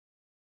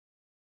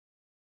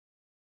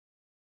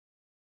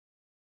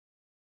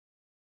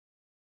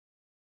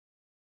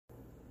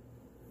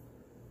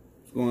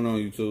What's going on,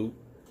 YouTube?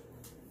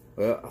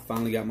 Well, I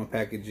finally got my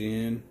package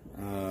in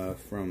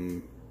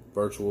from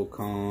Virtual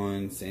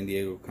Con, San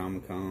Diego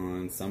Comic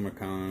Con, Summer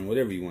Con,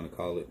 whatever you want to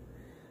call it.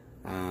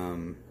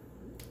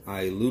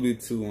 I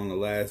alluded to on the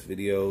last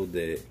video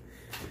that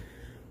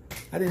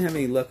I didn't have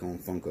any luck on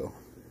Funko.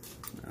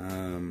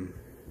 I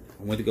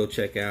went to go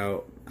check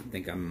out. I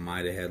think I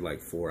might have had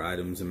like 4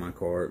 items in my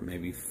cart,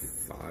 maybe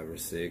 5 or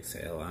 6.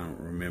 Hell, I don't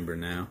remember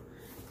now.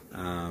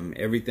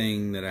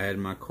 Everything that I had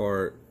in my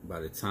cart, by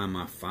the time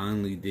I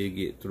finally did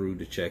get through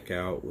to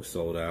checkout, was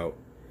sold out.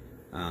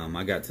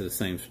 I got to the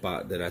same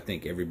spot that I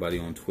think everybody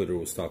on Twitter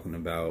was talking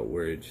about,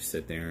 where it just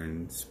sat there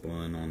and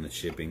spun on the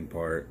shipping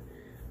part,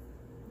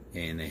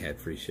 and they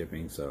had free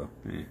shipping. So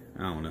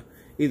I don't know.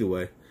 Either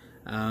way,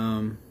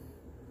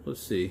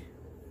 let's see.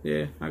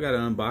 Yeah, I got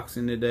an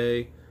unboxing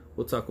today.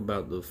 We'll talk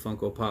about the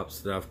Funko Pops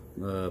that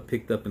I've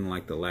picked up in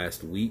like the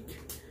last week.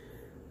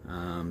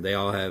 They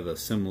all have a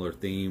similar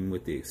theme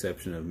with the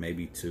exception of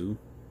maybe 2.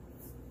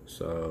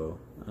 So,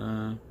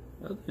 other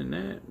than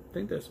that, I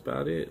think that's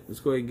about it. Let's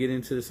go ahead and get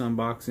into this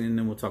unboxing, and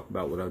then we'll talk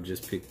about what I've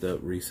just picked up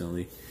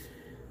recently.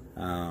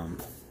 Kind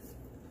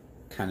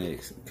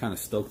of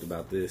stoked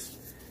about this.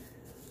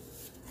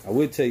 I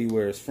would tell you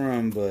where it's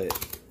from, but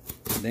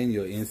then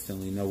you'll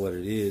instantly know what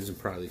it is and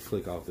probably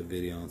click off the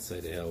video and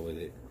say the hell with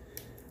it.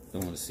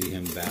 Don't want to see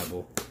him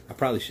babble. I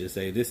probably should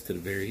say this to the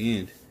very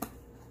end.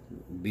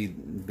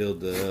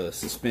 Build the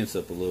suspense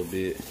up a little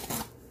bit.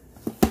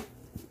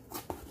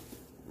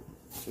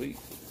 Sweet.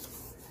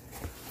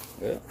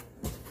 Yeah.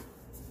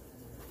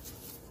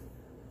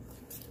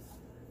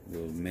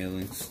 Little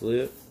mailing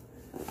slip.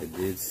 I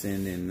did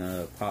send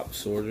in pop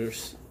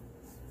sorters,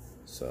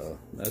 so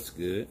that's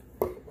good.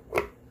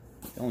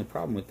 The only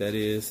problem with that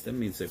is that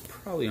means they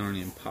probably aren't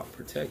in pop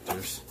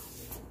protectors.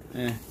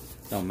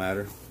 Don't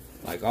matter.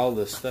 Like all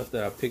the stuff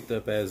that I picked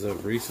up as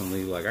of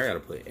recently, like I gotta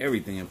put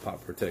everything in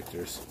pop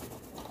protectors.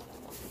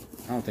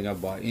 I don't think I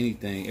bought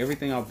anything.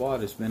 Everything I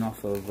bought has been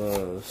off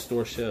of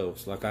store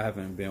shelves. Like I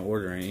haven't been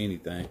ordering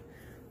anything.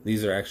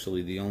 These are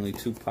actually the only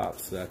 2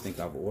 pops that I think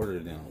I've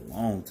ordered in a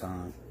long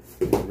time.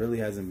 There really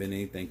hasn't been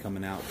anything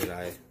coming out that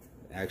I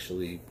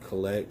actually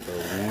collect or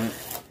want.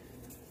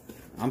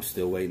 I'm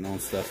still waiting on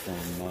stuff from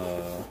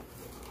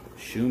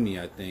Shumi,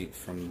 I think,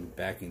 from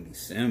back in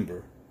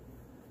December.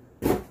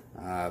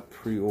 I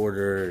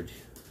pre-ordered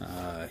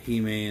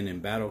He-Man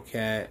and Battle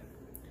Cat.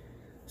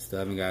 Still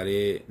haven't got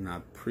it. And I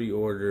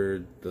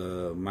pre-ordered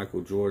the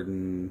Michael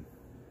Jordan,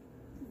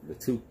 the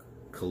 2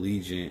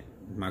 collegiate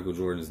Michael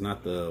Jordans,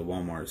 not the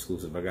Walmart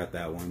exclusive. I got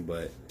that one,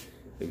 but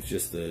it was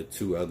just the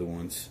 2 other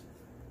ones.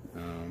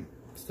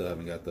 Still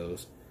haven't got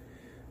those.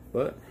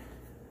 But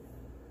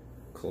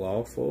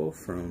Clawful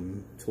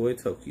from Toy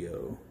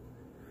Tokyo.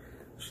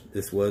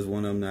 This was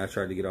one of them that I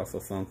tried to get off a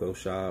Funko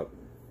shop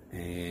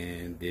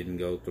and didn't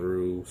go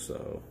through,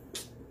 so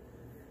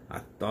I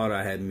thought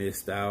I had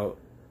missed out,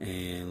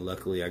 and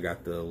luckily I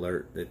got the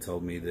alert that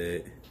told me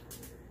that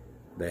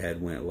they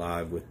had went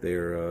live with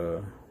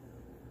their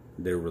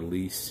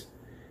release,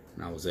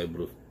 and I was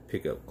able to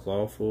pick up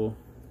Clawful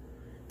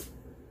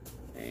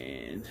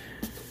and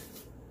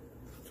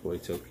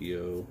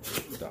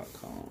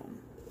toytokyo.com.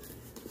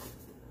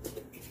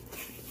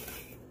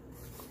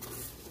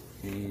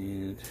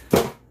 And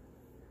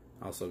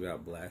also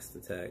got Blast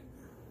Attack.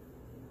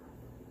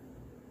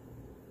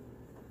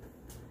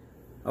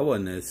 I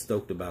wasn't as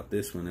stoked about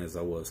this one as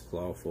I was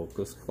Clawful,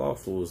 because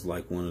Clawful was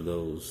like one of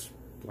those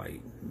like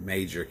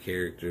major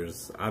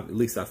characters. At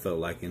least I felt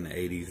like in the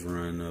 80s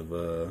run of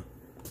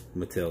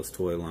Mattel's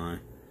toy line.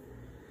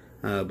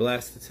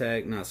 Blast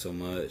Attack, not so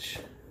much.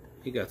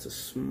 He got a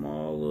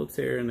small little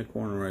tear in the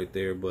corner right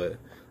there, but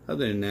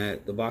other than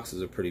that, the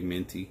boxes are pretty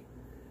minty.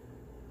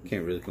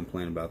 Can't really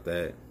complain about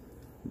that.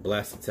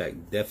 Blast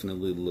Attack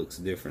definitely looks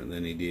different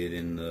than he did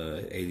in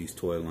the 80s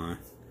toy line.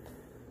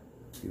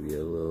 Give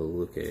you a little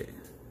look at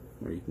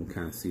where you can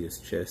kind of see his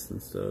chest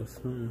and stuff.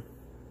 If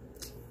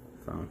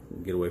I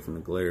can get away from the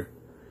glare.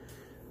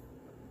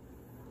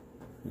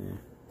 Yeah,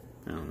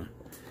 I don't know.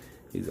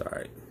 He's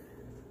alright.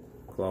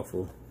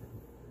 Clawful,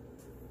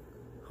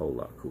 whole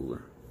lot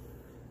cooler.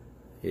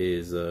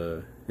 His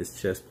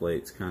chest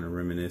plate's kind of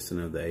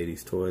reminiscent of the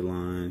 80s toy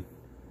line.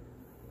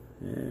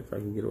 Yeah, if I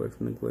can get away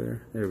from the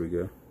glare. There we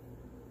go.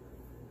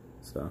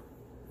 So,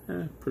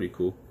 pretty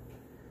cool.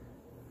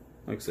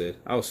 Like I said,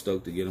 I was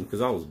stoked to get them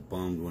because I was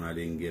bummed when I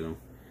didn't get them.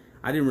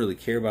 I didn't really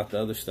care about the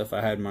other stuff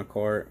I had in my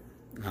cart.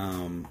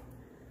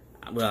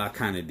 Well, I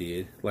kind of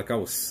did. Like I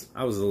was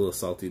a little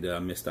salty that I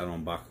missed out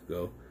on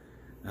Bakugo.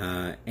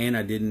 And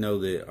I didn't know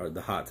that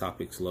the Hot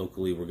Topics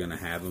locally were going to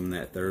have them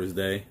that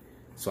Thursday.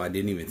 So I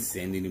didn't even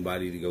send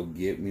anybody to go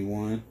get me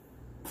one.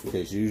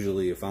 Because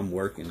usually if I'm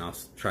working, I'll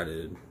try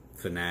to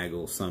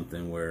finagle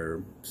something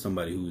where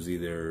somebody who's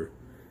either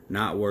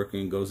not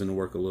working, goes into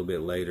work a little bit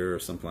later or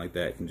something like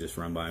that, can just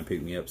run by and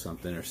pick me up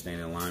something, or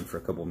stand in line for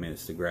a couple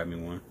minutes to grab me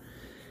one.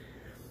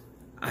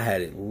 I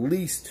had at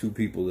least 2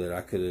 people that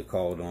I could have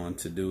called on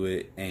to do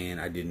it,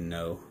 and I didn't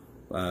know.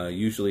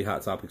 Usually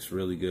Hot Topic's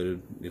really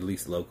good, at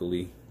least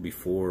locally,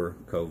 before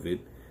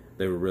COVID.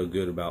 they were real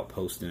good about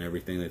posting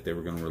everything that they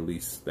were going to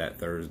release that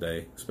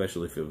Thursday,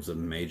 especially if it was a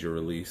major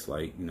release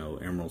like, you know,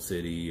 Emerald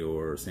City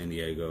or San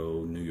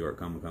Diego, New York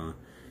Comic Con.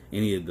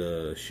 Any of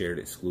the shared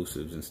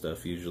exclusives and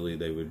stuff, usually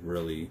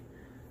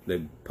they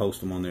post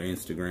them on their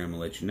Instagram and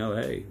let you know,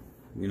 hey,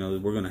 you know,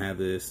 we're going to have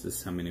this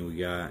is how many we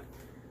got.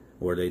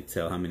 Or they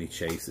tell how many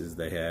chases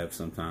they have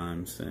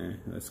sometimes.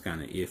 That's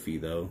kind of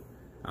iffy, though.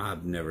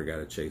 I've never got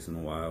a chase in the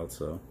wild,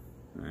 so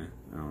I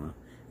don't know.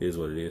 It is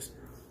what it is.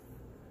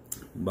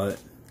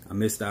 But I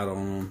missed out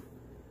on them,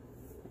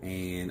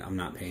 and I'm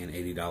not paying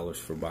 $80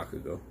 for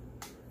Bakugo.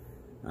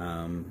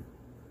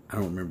 I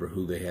don't remember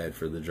who they had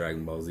for the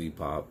Dragon Ball Z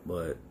pop,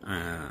 but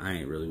I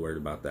ain't really worried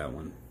about that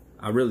one.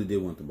 I really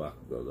did want the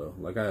Bakugo, though.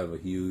 Like, I have a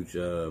huge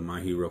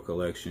My Hero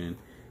collection.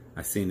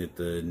 I seen that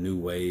the new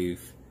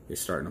wave is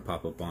starting to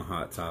pop up on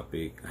Hot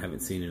Topic. I haven't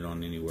seen it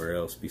on anywhere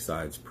else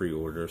besides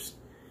pre-orders.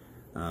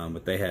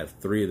 But they have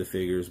 3 of the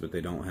figures, but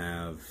they don't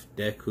have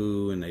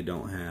Deku, and they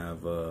don't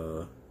have...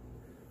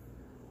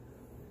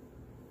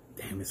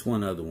 damn, it's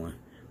one other one.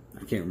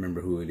 I can't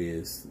remember who it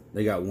is.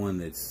 They got one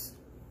that's...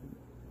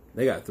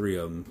 They got 3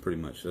 of them, pretty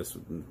much.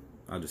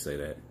 I'll just say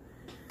that.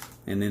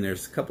 And then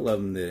there's a couple of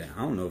them that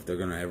I don't know if they're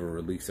going to ever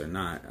release or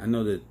not. I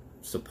know that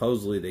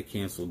supposedly they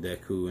canceled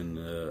Deku in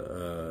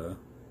the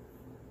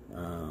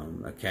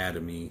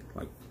Academy,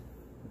 like,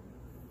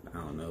 I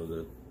don't know,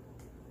 the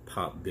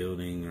pop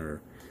building,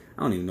 or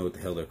I don't even know what the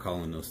hell they're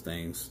calling those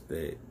things.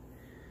 That,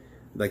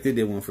 like, they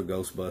did one for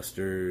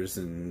Ghostbusters,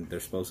 and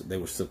they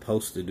were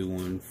supposed to do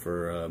one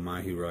for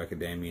My Hero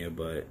Academia,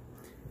 but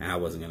I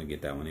wasn't gonna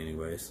get that one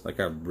anyways. Like,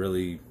 I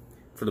really,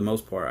 for the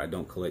most part, I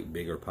don't collect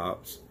bigger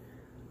pops.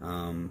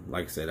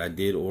 Like I said, I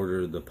did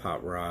order the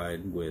pop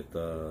ride with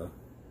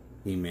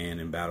He-Man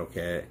and Battle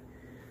Cat.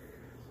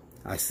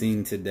 I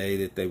seen today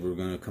that they were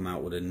going to come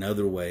out with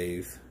another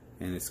wave,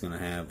 and it's going to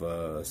have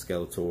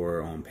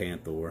Skeletor on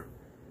Panther.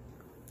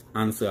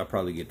 Honestly, I'll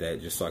probably get that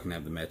just so I can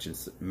have the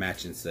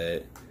matching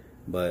set.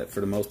 But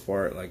for the most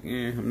part, like,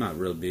 I'm not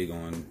real big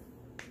on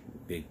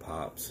big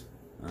pops.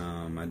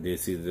 I did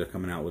see that they're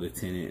coming out with a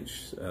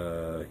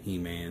 10-inch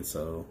He-Man,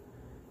 so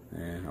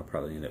I'll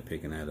probably end up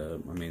picking that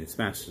up. I mean, it's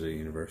Masters of the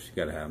Universe. You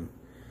got to have them.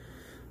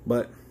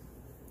 But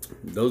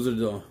those are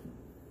the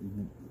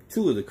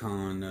 2 of the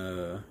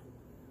con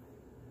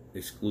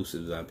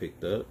exclusives I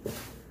picked up.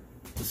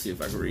 Let's see if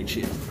I can reach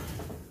it.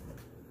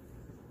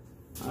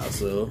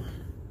 Also,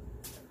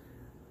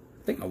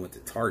 I think I went to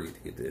Target to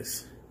get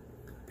this.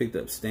 Picked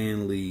up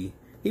Stan Lee.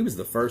 He was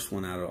the first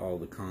one out of all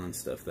the con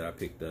stuff that I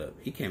picked up.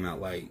 He came out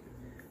like,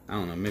 I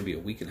don't know, maybe a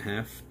week and a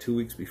half, 2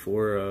 weeks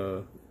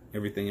before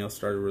everything else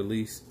started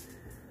release.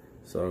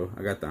 So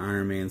I got the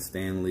Iron Man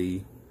Stan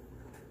Lee.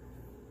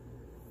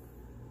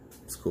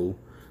 It's cool.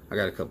 I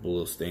got a couple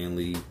little Stan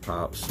Lee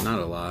pops. Not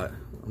a lot.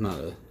 I'm not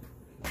a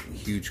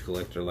huge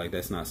collector. Like,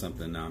 that's not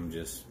something I'm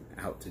just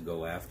out to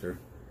go after.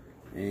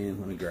 And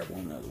let me grab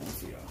one other one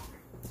for y'all.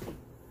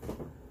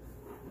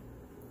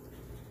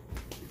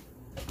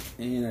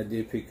 And I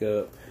did pick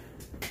up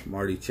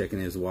Marty checking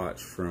his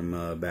watch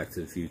from Back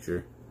to the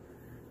Future.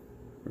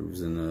 It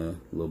was in a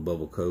little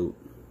bubble coat.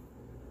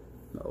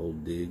 The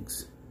old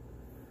digs.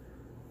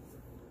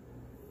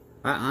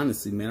 I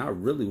honestly, man, I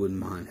really wouldn't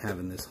mind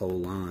having this whole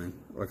line.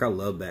 Like, I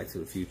love Back to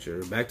the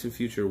Future. Back to the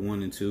Future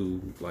 1 and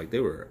 2, like, they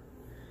were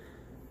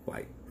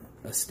like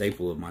a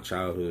staple of my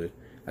childhood.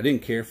 I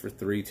didn't care for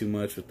 3 too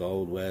much with the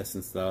Old West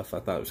and stuff. I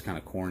thought it was kind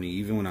of corny.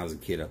 Even when I was a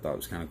kid, I thought it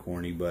was kind of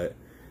corny. But,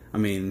 I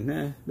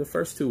mean, the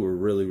first 2 were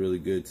really, really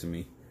good to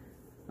me.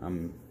 I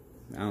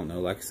don't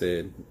know. Like I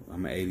said,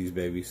 I'm an 80s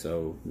baby.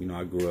 So, you know,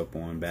 I grew up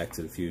on Back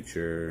to the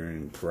Future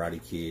and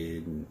Karate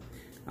Kid. And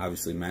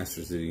obviously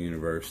Masters of the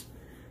Universe.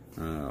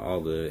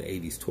 All the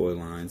 80s toy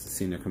lines. I've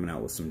seen they're coming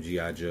out with some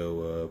G.I.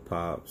 Joe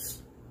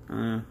pops.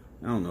 I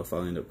don't know if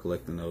I'll end up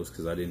collecting those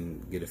because I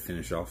didn't get to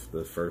finish off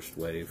the first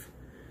wave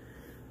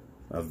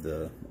of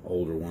the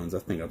older ones. I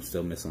think I'm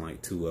still missing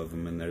like 2 of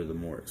them, and they're the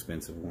more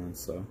expensive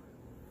ones, so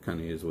kind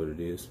of is what it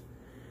is.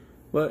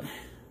 But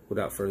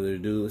without further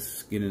ado,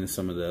 let's get into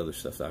some of the other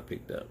stuff that I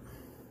picked up.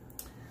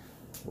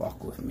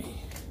 Walk with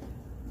me.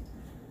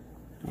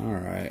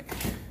 Alright,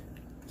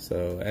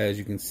 so as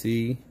you can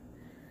see,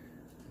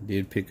 I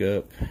did pick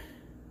up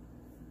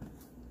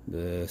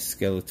the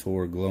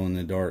Skeletor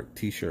glow-in-the-dark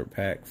t-shirt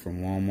pack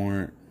from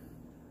Walmart.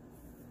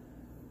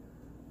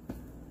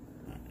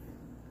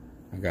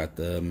 I got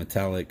the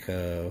metallic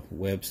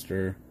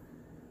Webster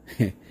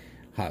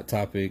Hot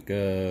Topic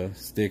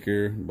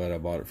sticker, but I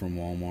bought it from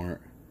Walmart.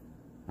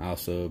 I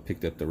also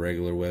picked up the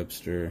regular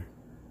Webster,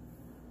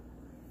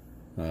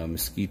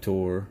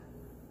 Mosquitor,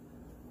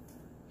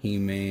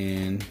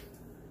 He-Man,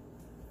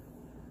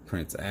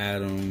 Prince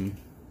Adam,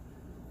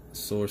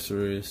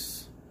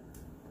 Sorceress,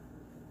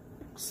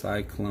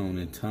 Cyclone,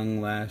 and Tongue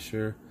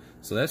Lasher.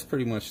 So that's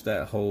pretty much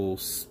that whole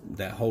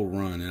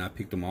run, and I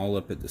picked them all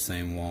up at the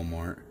same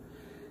Walmart.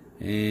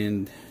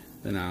 And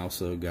then I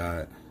also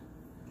got,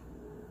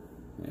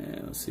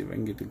 let's see if I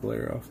can get the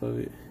glare off of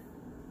it.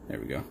 There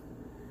we go.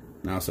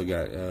 And I also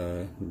got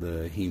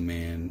the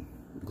He-Man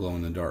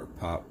glow-in-the-dark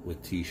pop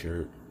with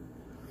t-shirt.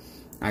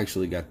 I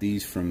actually got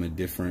these from a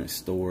different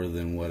store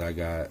than what I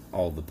got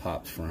all the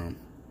Pops from.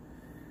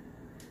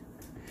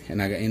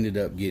 And I ended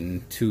up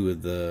getting 2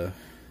 of the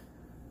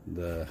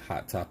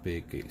Hot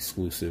Topic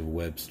exclusive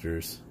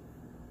Websters.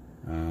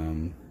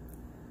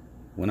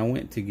 When I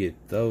went to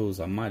get those,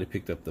 I might have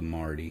picked up the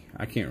Marty.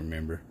 I can't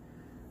remember.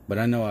 But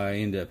I know I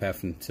ended up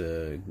having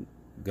to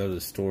go to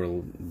the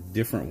store,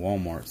 different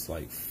Walmarts,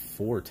 like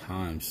 4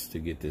 times to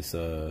get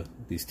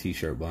these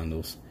t-shirt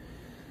bundles.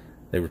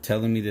 They were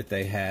telling me that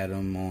they had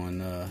them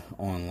on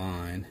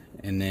online,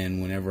 and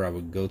then whenever I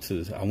would go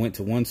to, I went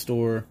to one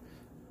store,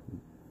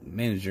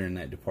 manager in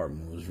that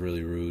department was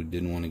really rude,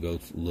 didn't want to go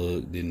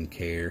look, didn't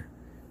care.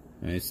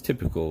 And it's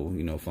typical,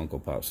 you know,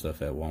 Funko Pop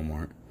stuff at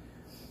Walmart.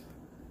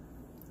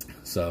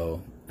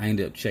 So I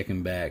ended up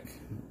checking back.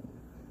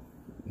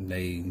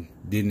 They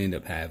didn't end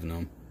up having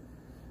them.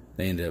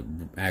 They ended up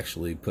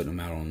actually putting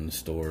them out on the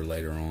store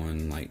later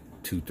on, like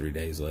 2-3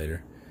 days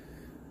later.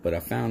 But I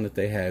found that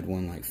they had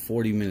one like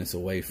 40 minutes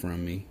away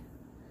from me.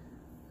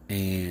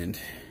 And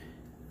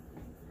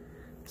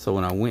so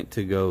when I went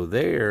to go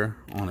there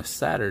on a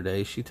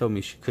Saturday, she told me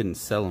she couldn't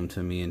sell them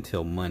to me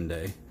until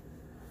Monday.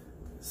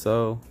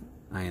 So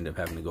I ended up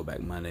having to go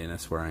back Monday, and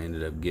that's where I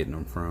ended up getting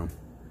them from.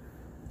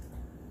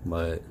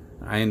 But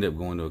I ended up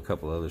going to a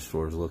couple other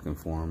stores looking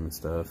for them and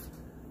stuff.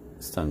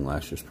 This tongue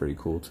lasher's pretty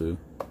cool too.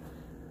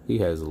 He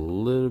has a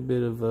little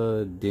bit of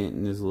a dent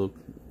in his little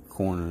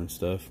corner and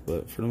stuff,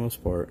 but for the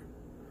most part,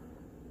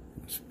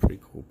 it's a pretty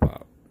cool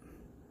pop.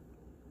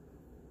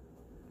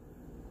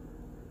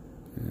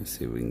 Let's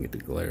see if we can get the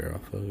glare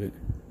off of it.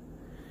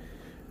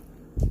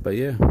 But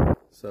yeah,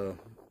 so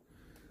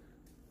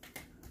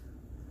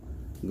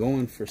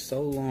going for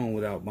so long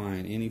without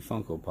buying any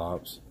Funko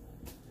Pops,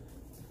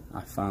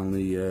 I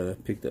finally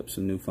picked up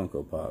some new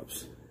Funko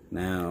Pops.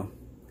 Now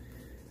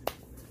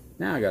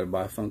I gotta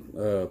buy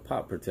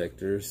pop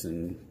protectors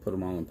and put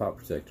them all in pop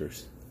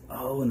protectors.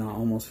 Oh, and I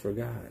almost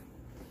forgot.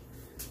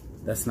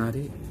 That's not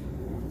it.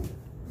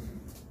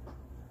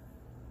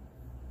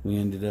 We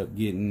ended up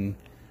getting,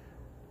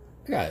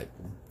 I got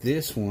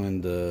this one,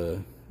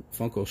 the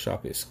Funko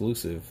Shop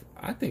exclusive.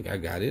 I think I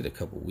got it a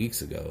couple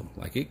weeks ago.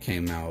 Like, it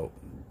came out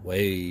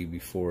way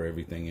before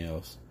everything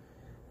else.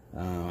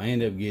 I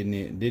ended up getting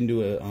it. Didn't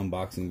do an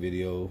unboxing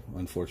video,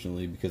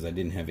 unfortunately, because I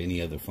didn't have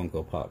any other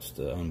Funko Pops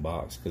to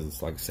unbox. Because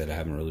it's like I said, I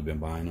haven't really been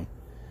buying them.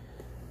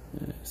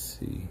 Let's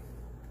see.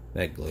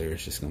 That glare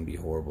is just going to be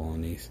horrible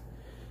on these.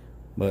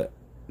 But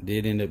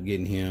did end up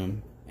getting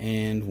him.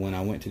 And when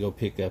I went to go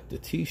pick up the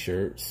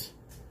t-shirts,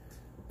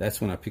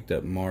 that's when I picked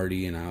up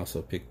Marty, and I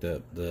also picked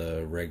up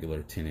the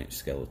regular 10-inch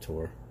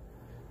Skeletor.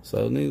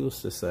 So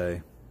needless to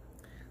say,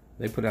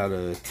 they put out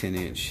a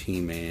 10-inch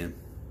He-Man.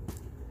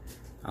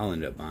 I'll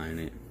end up buying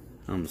it.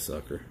 I'm a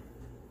sucker.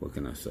 What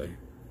can I say?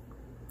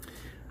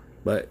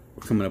 But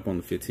we're coming up on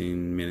the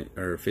 15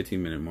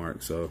 minute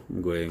mark, so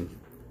I'm going to go ahead and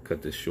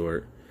cut this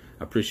short.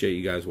 I appreciate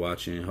you guys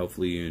watching.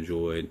 Hopefully you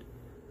enjoyed.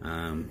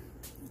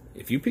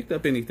 If you picked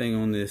up anything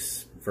on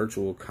this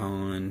virtual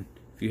con,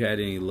 if you had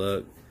any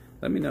luck,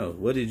 let me know.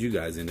 What did you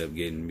guys end up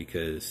getting?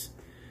 Because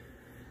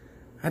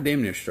I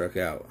damn near struck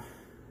out.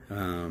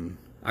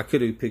 I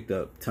could have picked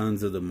up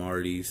tons of the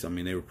Martys. I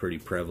mean, they were pretty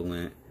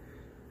prevalent.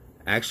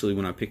 Actually,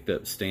 when I picked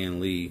up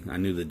Stan Lee, I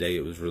knew the day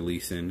it was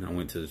releasing. I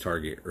went to the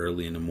Target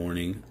early in the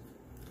morning.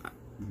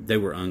 They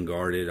were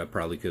unguarded. I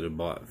probably could have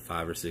bought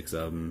 5 or 6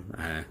 of them.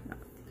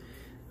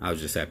 I was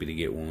just happy to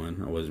get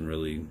one. I wasn't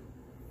really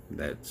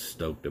that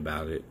stoked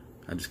about it.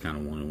 I just kind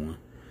of wanted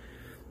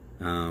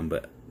one.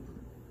 But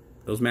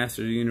those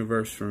Masters of the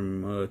Universe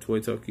from Toy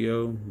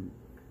Tokyo,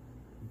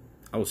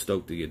 I was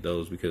stoked to get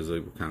those because they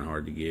were kind of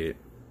hard to get.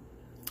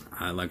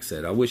 Like I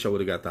said, I wish I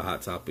would have got the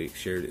Hot Topic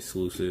shared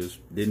exclusives.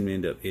 Didn't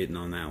end up hitting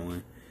on that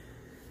one.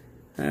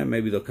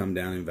 Maybe they'll come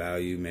down in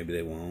value. Maybe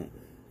they won't.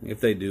 If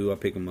they do, I'll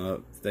pick them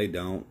up. If they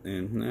don't,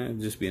 then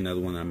it'll just be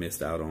another one I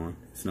missed out on.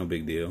 It's no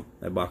big deal.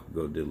 That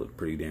Bakugo did look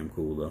pretty damn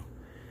cool, though.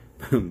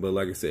 But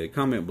like I said,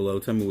 comment below.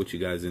 Tell me what you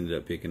guys ended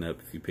up picking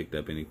up, if you picked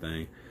up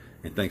anything.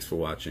 And thanks for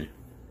watching.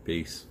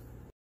 Peace.